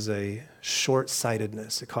causes a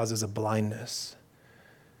short-sightedness. It causes a blindness.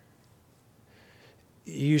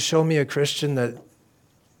 You show me a Christian that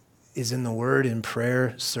is in the Word, in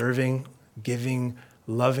prayer, serving, giving,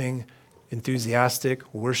 loving,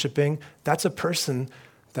 enthusiastic, worshiping. That's a person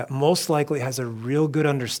that most likely has a real good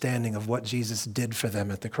understanding of what Jesus did for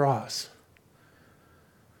them at the cross.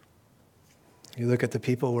 You look at the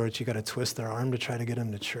people where you got to twist their arm to try to get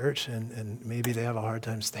them to church, and maybe they have a hard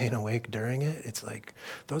time staying awake during it. It's like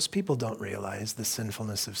those people don't realize the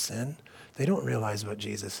sinfulness of sin. They don't realize what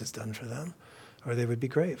Jesus has done for them, or they would be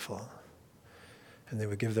grateful, and they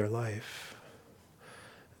would give their life.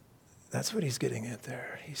 That's what he's getting at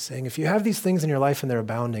there. He's saying if you have these things in your life and they're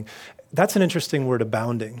abounding, that's an interesting word,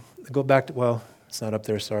 abounding. Go back to, it's not up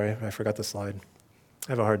there, sorry. I forgot the slide.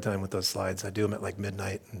 I have a hard time with those slides. I do them at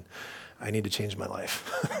midnight, and I need to change my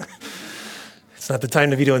life. It's not the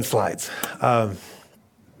time to be doing slides. But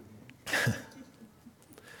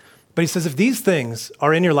he says if these things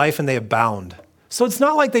are in your life and they abound, so it's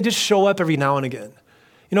not like they just show up every now and again.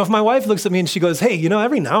 If my wife looks at me and she goes, hey,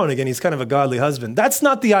 every now and again, he's kind of a godly husband. That's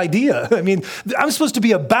not the idea. I'm supposed to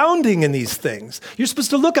be abounding in these things. You're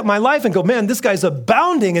supposed to look at my life and go, man, this guy's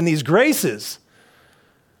abounding in these graces.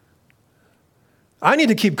 I need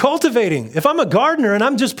to keep cultivating. If I'm a gardener and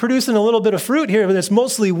I'm just producing a little bit of fruit here, but it's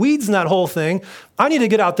mostly weeds in that whole thing, I need to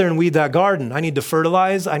get out there and weed that garden. I need to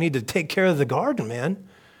fertilize. I need to take care of the garden, man.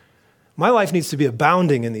 My life needs to be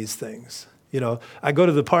abounding in these things. I go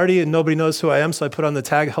to the party and nobody knows who I am, so I put on the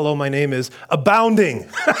tag, hello, my name is Abounding.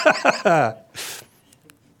 God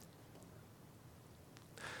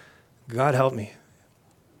help me.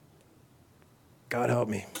 God help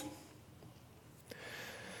me.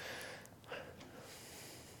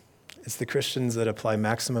 It's the Christians that apply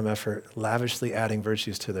maximum effort, lavishly adding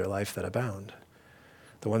virtues to their life that abound.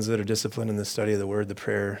 The ones that are disciplined in the study of the word, the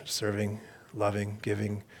prayer, serving, loving,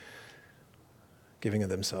 giving of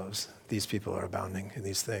themselves. These people are abounding in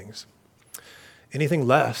these things. Anything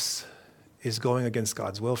less is going against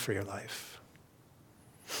God's will for your life.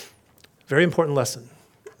 Very important lesson.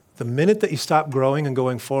 The minute that you stop growing and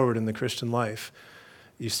going forward in the Christian life,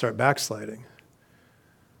 you start backsliding.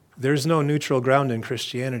 There's no neutral ground in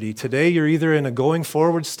Christianity. Today, you're either in a going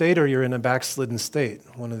forward state or you're in a backslidden state,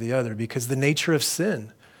 one or the other, because the nature of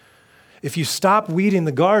sin. If you stop weeding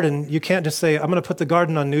the garden, you can't just say, I'm going to put the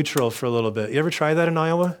garden on neutral for a little bit. You ever try that in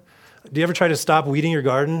Iowa? Do you ever try to stop weeding your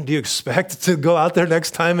garden? Do you expect to go out there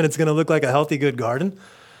next time and it's going to look like a healthy, good garden?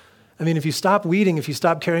 If you stop weeding, if you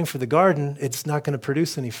stop caring for the garden, it's not going to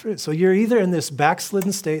produce any fruit. So you're either in this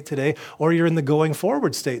backslidden state today or you're in the going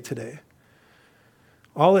forward state today.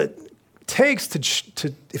 All it takes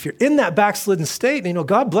to if you're in that backslidden state,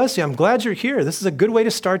 God bless you, I'm glad you're here. This is a good way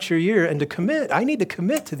to start your year and to commit. I need to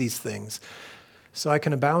commit to these things so I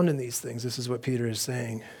can abound in these things. This is what Peter is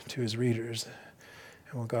saying to his readers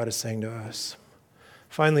and what God is saying to us.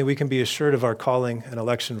 Finally, we can be assured of our calling and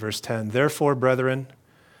election, verse 10. Therefore, brethren,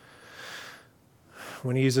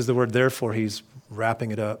 when he uses the word therefore, he's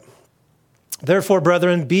wrapping it up. Therefore,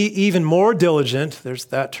 brethren, be even more diligent, there's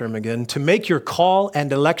that term again, to make your call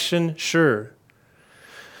and election sure.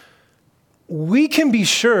 We can be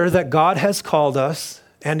sure that God has called us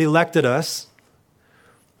and elected us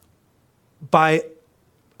by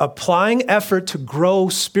applying effort to grow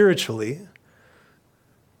spiritually,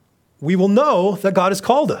 we will know that God has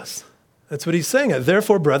called us. That's what he's saying.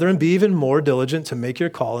 Therefore, brethren, be even more diligent to make your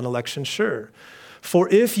call and election sure. For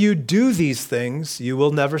if you do these things, you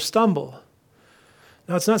will never stumble.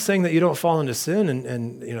 Now, it's not saying that you don't fall into sin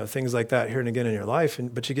and things like that here and again in your life,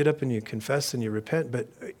 but you get up and you confess and you repent. But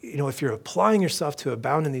if you're applying yourself to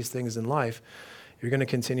abound in these things in life, you're going to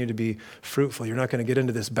continue to be fruitful. You're not going to get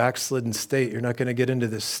into this backslidden state. You're not going to get into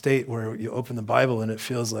this state where you open the Bible and it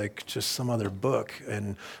feels like just some other book.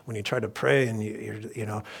 And when you try to pray and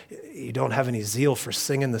you don't have any zeal for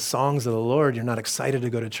singing the songs of the Lord, you're not excited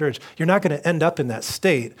to go to church. You're not going to end up in that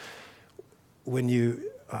state when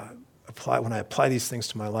I apply these things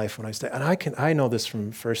to my life, when I stay. And I know this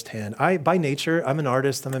from firsthand. By nature, I'm an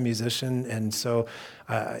artist, I'm a musician, and so,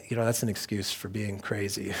 that's an excuse for being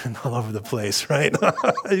crazy and all over the place, right?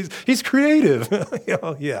 He's creative.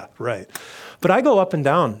 Yeah, right. But I go up and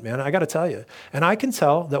down, man, I got to tell you. And I can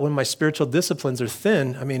tell that when my spiritual disciplines are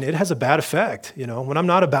thin, it has a bad effect, when I'm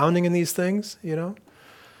not abounding in these things,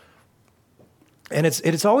 And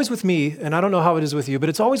it's always with me, and I don't know how it is with you, but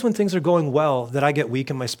it's always when things are going well that I get weak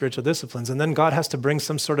in my spiritual disciplines. And then God has to bring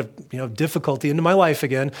some sort of, difficulty into my life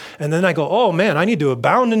again. And then I go, oh man, I need to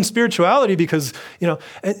abound in spirituality because,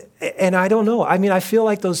 and I don't know. I feel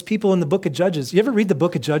like those people in the book of Judges. You ever read the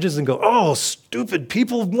book of Judges and go, oh, stupid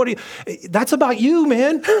people, that's about you,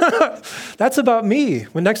 man. That's about me.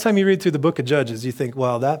 When next time you read through the book of Judges, you think,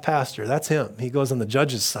 well, that pastor, that's him. He goes on the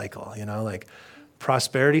Judges cycle,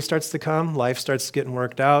 prosperity starts to come, life starts getting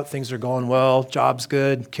worked out, things are going well, job's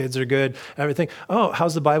good, kids are good, everything. Oh,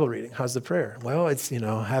 how's the Bible reading? How's the prayer? Well, it's,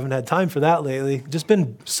 haven't had time for that lately. Just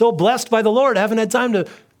been so blessed by the Lord, haven't had time to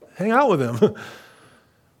hang out with him.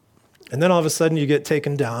 And then all of a sudden you get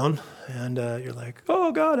taken down and you're like,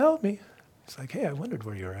 oh, God, help me. It's like, hey, I wondered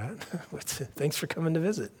where you were at. Thanks for coming to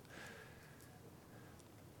visit.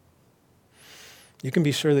 You can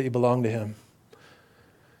be sure that you belong to him.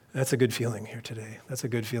 That's a good feeling here today. That's a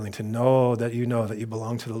good feeling to know that you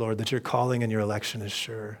belong to the Lord, that your calling and your election is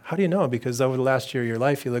sure. How do you know? Because over the last year of your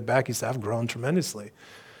life, you look back, you say, I've grown tremendously.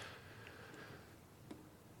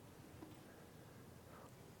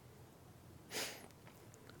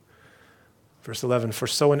 Verse 11, for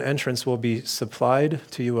so an entrance will be supplied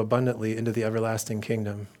to you abundantly into the everlasting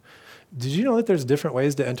kingdom. Did you know that there's different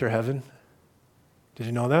ways to enter heaven? Did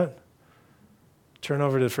you know that? Turn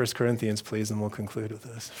over to 1 Corinthians, please, and we'll conclude with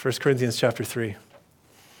this. 1 Corinthians chapter 3.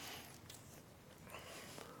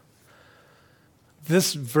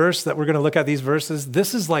 This verse that we're going to look at, these verses,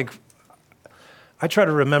 this is like, I try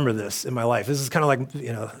to remember this in my life. This is kind of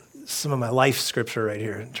like, some of my life scripture right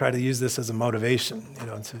here. Try to use this as a motivation,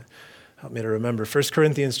 to help me to remember. 1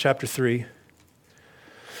 Corinthians chapter 3.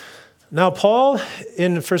 Now, Paul,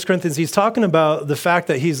 in 1 Corinthians, he's talking about the fact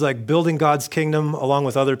that he's like building God's kingdom along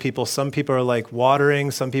with other people. Some people are like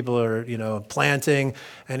watering, some people are, planting.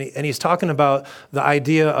 And he's talking about the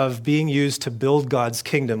idea of being used to build God's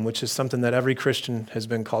kingdom, which is something that every Christian has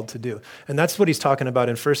been called to do. And that's what he's talking about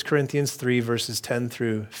in 1 Corinthians 3, verses 10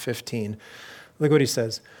 through 15. Look what he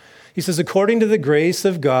says. He says, according to the grace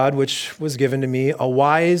of God, which was given to me, a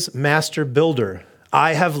wise master builder,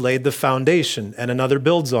 I have laid the foundation and another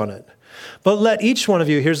builds on it. But let each one of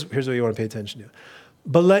you, here's what you want to pay attention to.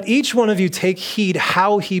 But let each one of you take heed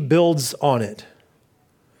how he builds on it.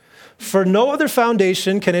 For no other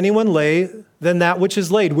foundation can anyone lay than that which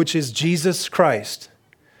is laid, which is Jesus Christ.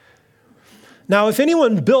 Now, if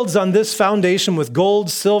anyone builds on this foundation with gold,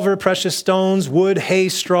 silver, precious stones, wood, hay,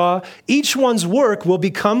 straw, each one's work will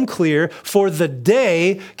become clear, for the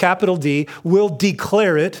day, capital D, will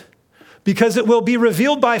declare it, because it will be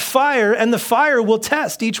revealed by fire, and the fire will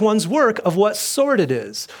test each one's work of what sort it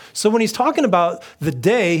is. So when he's talking about the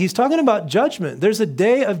day, he's talking about judgment. There's a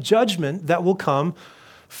day of judgment that will come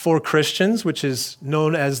for Christians, which is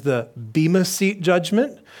known as the Bema Seat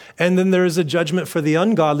judgment. And then there is a judgment for the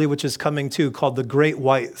ungodly, which is coming too, called the Great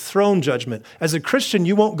White Throne judgment. As a Christian,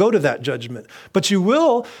 you won't go to that judgment, but you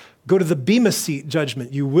will go to the Bema Seat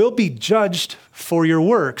judgment. You will be judged for your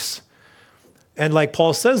works. And like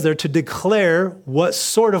Paul says there, to declare what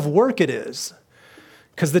sort of work it is,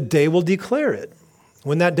 because the day will declare it.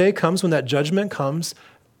 When that day comes, when that judgment comes,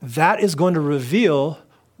 that is going to reveal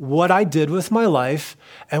what I did with my life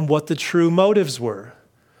and what the true motives were.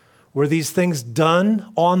 Were these things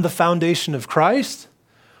done on the foundation of Christ,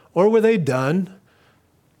 or were they done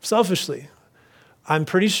selfishly? I'm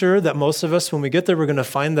pretty sure that most of us, when we get there, we're going to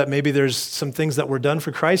find that maybe there's some things that were done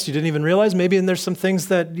for Christ you didn't even realize. Maybe and there's some things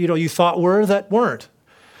that you thought were that weren't.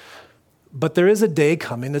 But there is a day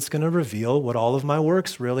coming that's going to reveal what all of my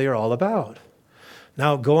works really are all about.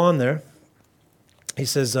 Now, go on there. He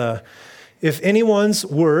says, if anyone's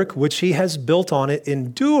work, which he has built on it,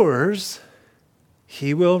 endures,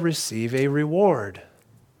 he will receive a reward.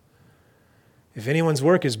 If anyone's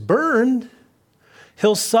work is burned,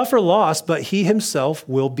 he'll suffer loss, but he himself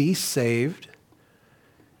will be saved,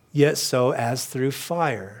 yet so as through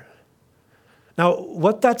fire. Now,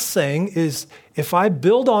 what that's saying is, if I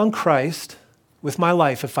build on Christ with my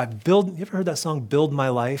life, you ever heard that song, Build My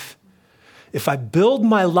Life? If I build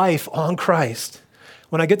my life on Christ,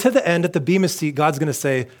 when I get to the end at the Bema seat, God's going to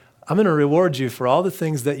say, I'm going to reward you for all the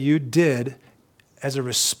things that you did as a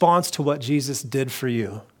response to what Jesus did for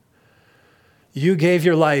you. You gave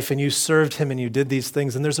your life and you served him and you did these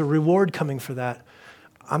things, and there's a reward coming for that.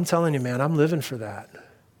 I'm telling you, man, I'm living for that.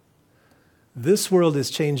 This world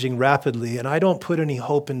is changing rapidly, and I don't put any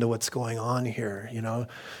hope into what's going on here.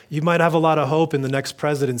 You might have a lot of hope in the next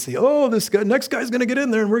presidency. Oh, next guy's going to get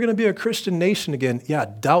in there, and we're going to be a Christian nation again. Yeah,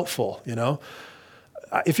 doubtful.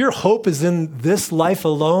 If your hope is in this life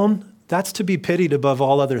alone, that's to be pitied above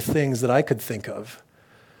all other things that I could think of.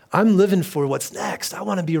 I'm living for what's next. I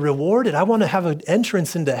want to be rewarded. I want to have an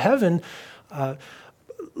entrance into heaven.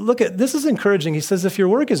 This is encouraging. He says, if your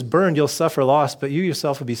work is burned, you'll suffer loss, but you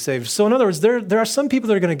yourself will be saved. So in other words, there are some people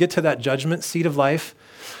that are going to get to that judgment seat of life,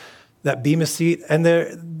 that Bema seat, and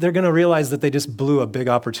they're going to realize that they just blew a big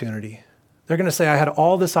opportunity. They're going to say, I had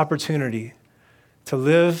all this opportunity to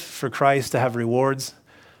live for Christ, to have rewards,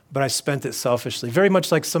 but I spent it selfishly. Very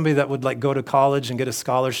much like somebody that would go to college and get a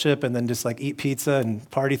scholarship and then just eat pizza and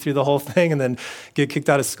party through the whole thing and then get kicked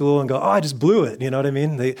out of school and go, oh, I just blew it. You know what I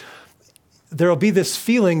mean? There'll be this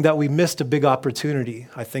feeling that we missed a big opportunity,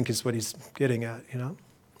 I think is what he's getting at,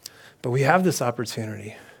 But we have this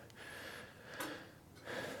opportunity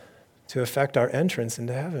to affect our entrance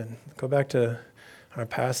into heaven. Go back to our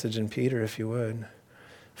passage in Peter, if you would.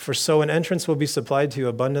 For so an entrance will be supplied to you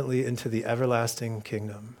abundantly into the everlasting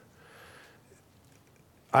kingdom.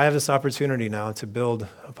 I have this opportunity now to build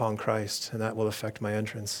upon Christ, and that will affect my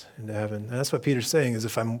entrance into heaven. And that's what Peter's saying, is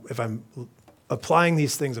if I'm applying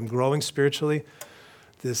these things, I'm growing spiritually,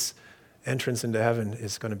 this entrance into heaven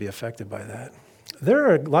is going to be affected by that. There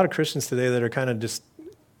are a lot of Christians today that are kind of just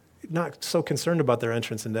not so concerned about their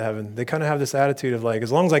entrance into heaven. They kind of have this attitude of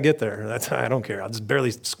as long as I get there, I don't care. I'll just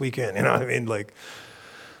barely squeak in, you know what I mean?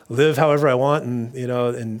 Live however I want and,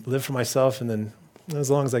 and live for myself, and then as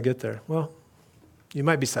long as I get there. Well, you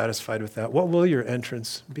might be satisfied with that. What will your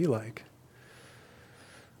entrance be like?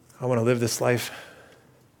 I want to live this life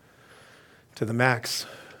to the max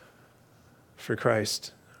for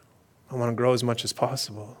Christ. I want to grow as much as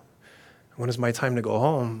possible. When it's my time to go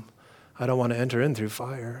home, I don't want to enter in through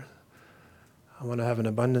fire. I want to have an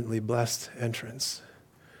abundantly blessed entrance.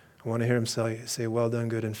 I want to hear him say, well done,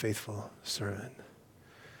 good and faithful servant.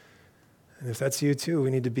 And if that's you too, we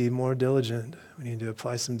need to be more diligent. We need to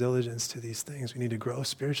apply some diligence to these things. We need to grow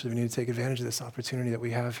spiritually. We need to take advantage of this opportunity that we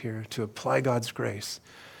have here to apply God's grace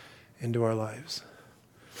into our lives.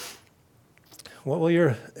 What will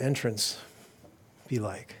your entrance be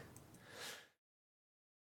like?